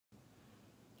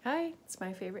Hi, it's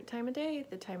my favorite time of day,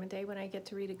 the time of day when I get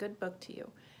to read a good book to you.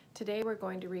 Today we're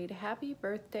going to read Happy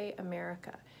Birthday,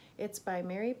 America. It's by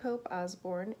Mary Pope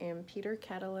Osborne and Peter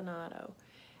Catalanotto.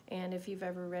 And if you've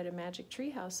ever read a Magic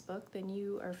Treehouse book, then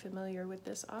you are familiar with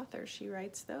this author. She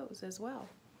writes those as well.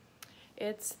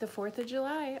 It's the 4th of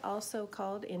July, also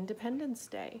called Independence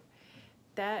Day.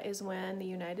 That is when the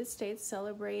United States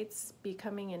celebrates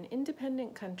becoming an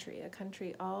independent country, a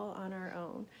country all on our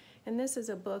own. And this is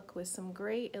a book with some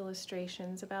great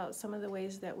illustrations about some of the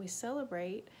ways that we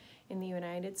celebrate in the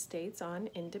United States on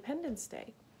Independence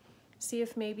Day. See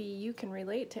if maybe you can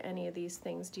relate to any of these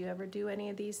things. Do you ever do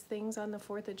any of these things on the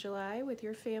 4th of July with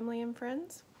your family and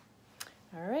friends?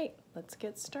 All right, let's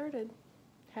get started.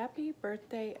 Happy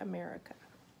Birthday, America.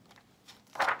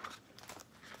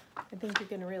 I think you're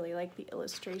going to really like the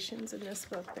illustrations in this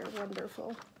book. They're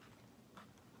wonderful.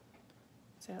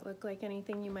 Does that look like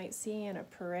anything you might see in a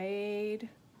parade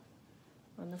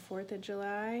on the 4th of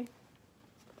July?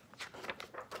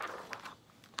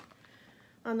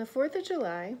 On the 4th of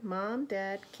July, Mom,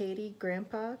 Dad, Katie,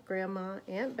 Grandpa, Grandma,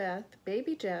 Aunt Beth,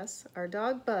 Baby Jess, our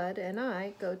dog Bud, and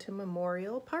I go to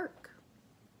Memorial Park.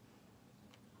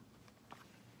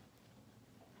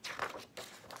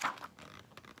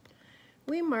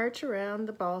 We march around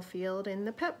the ball field in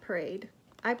the pep parade.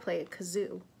 I play a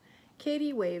kazoo.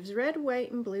 Katie waves red,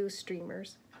 white, and blue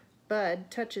streamers. Bud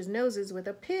touches noses with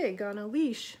a pig on a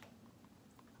leash.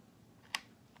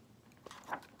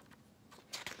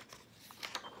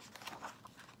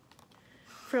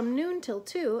 From noon till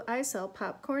 2, I sell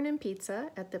popcorn and pizza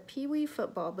at the Pee Wee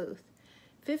football booth.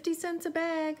 50 cents a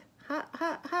bag, hot,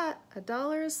 hot, hot,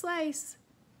 $1 a slice.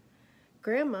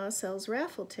 Grandma sells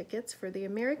raffle tickets for the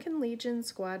American Legion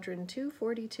Squadron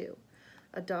 242.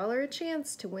 $1 a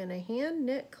chance to win a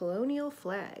hand-knit colonial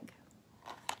flag.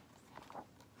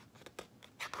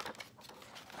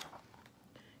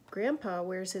 Grandpa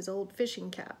wears his old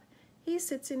fishing cap. He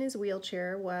sits in his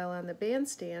wheelchair while on the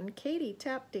bandstand, Katie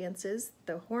tap dances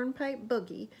the hornpipe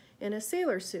boogie in a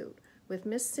sailor suit with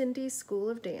Miss Cindy's School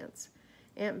of Dance.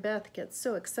 Aunt Beth gets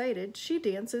so excited, she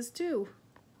dances too.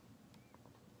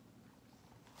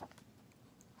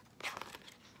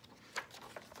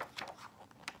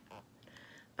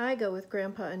 I go with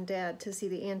Grandpa and Dad to see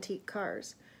the antique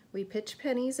cars. We pitch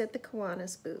pennies at the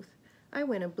Kiwanis booth. I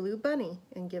win a blue bunny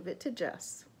and give it to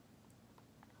Jess.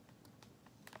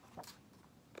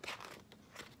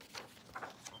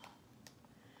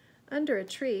 Under a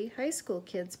tree, high school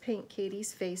kids paint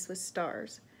Katie's face with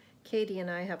stars. Katie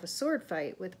and I have a sword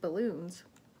fight with balloons.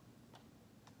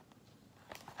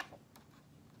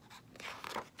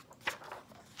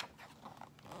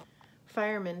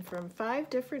 Firemen from 5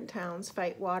 different towns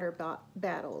fight water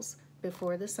battles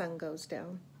before the sun goes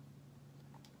down.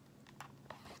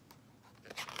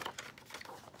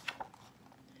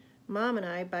 Mom and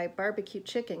I buy barbecue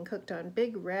chicken cooked on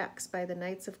big racks by the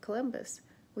Knights of Columbus.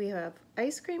 We have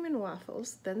ice cream and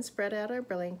waffles, then spread out our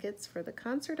blankets for the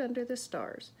concert under the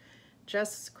stars.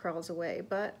 Jess crawls away,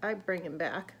 but I bring him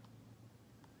back.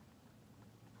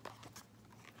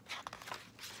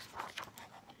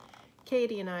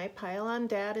 Katie and I pile on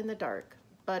Dad in the dark.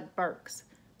 Bud barks.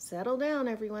 "Settle down,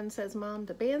 everyone," says Mom.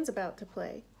 "The band's about to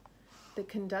play." The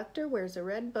conductor wears a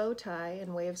red bow tie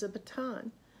and waves a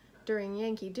baton. During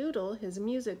Yankee Doodle, his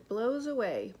music blows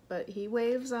away, but he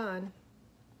waves on.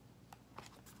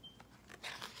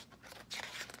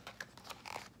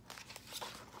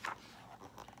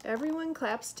 Everyone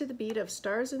claps to the beat of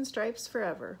Stars and Stripes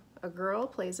Forever. A girl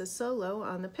plays a solo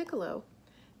on the piccolo.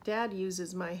 Dad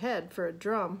uses my head for a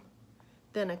drum.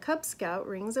 Then a Cub Scout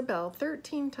rings a bell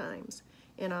 13 times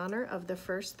in honor of the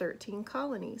first 13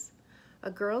 colonies.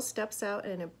 A girl steps out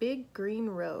in a big green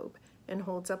robe and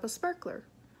holds up a sparkler.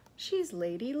 She's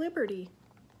Lady Liberty.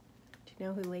 Do you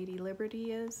know who Lady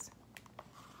Liberty is?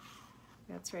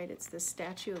 That's right, it's the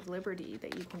Statue of Liberty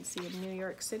that you can see in New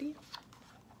York City.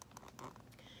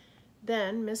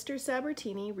 Then Mr.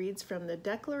 Sabertini reads from the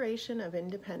Declaration of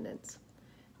Independence.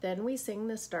 Then we sing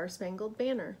the Star-Spangled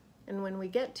Banner. And when we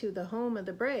get to the home of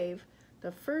the brave,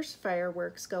 the first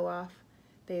fireworks go off.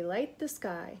 They light the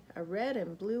sky, a red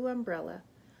and blue umbrella.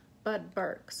 Bud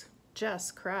barks.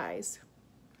 Jess cries.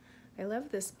 I love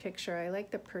this picture. I like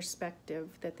the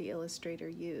perspective that the illustrator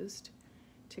used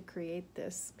to create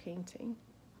this painting.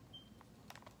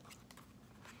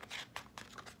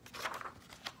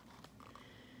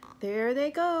 There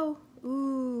they go.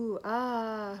 Ooh,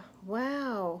 ah,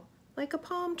 wow. Like a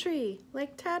palm tree,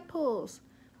 like tadpoles.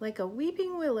 Like a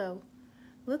weeping willow.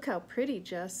 "Look how pretty,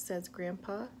 Jess," says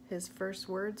Grandpa, his first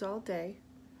words all day.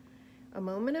 A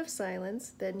moment of silence,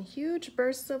 then huge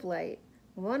bursts of light,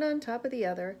 one on top of the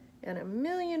other, and a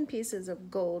million pieces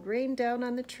of gold rain down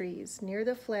on the trees near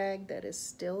the flag that is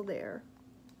still there.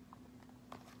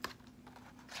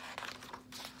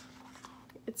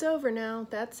 It's over now,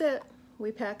 that's it.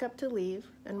 We pack up to leave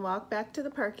and walk back to the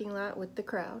parking lot with the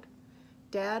crowd.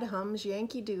 Dad hums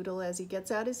Yankee Doodle as he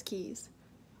gets out his keys.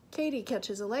 Katie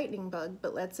catches a lightning bug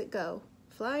but lets it go.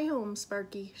 Fly home,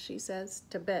 Sparky, she says,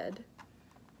 to bed.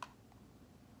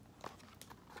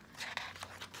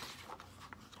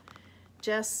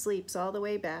 Jess sleeps all the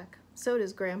way back. So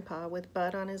does Grandpa with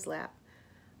Bud on his lap.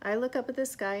 I look up at the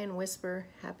sky and whisper,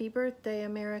 "Happy birthday,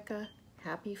 America.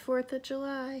 Happy 4th of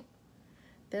July."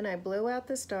 Then I blow out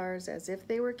the stars as if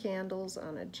they were candles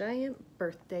on a giant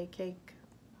birthday cake.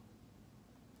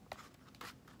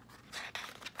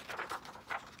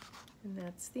 And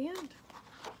that's the end.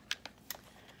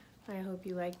 I hope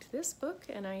you liked this book,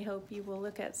 and I hope you will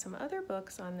look at some other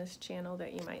books on this channel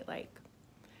that you might like.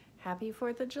 Happy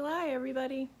 4th of July,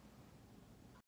 everybody!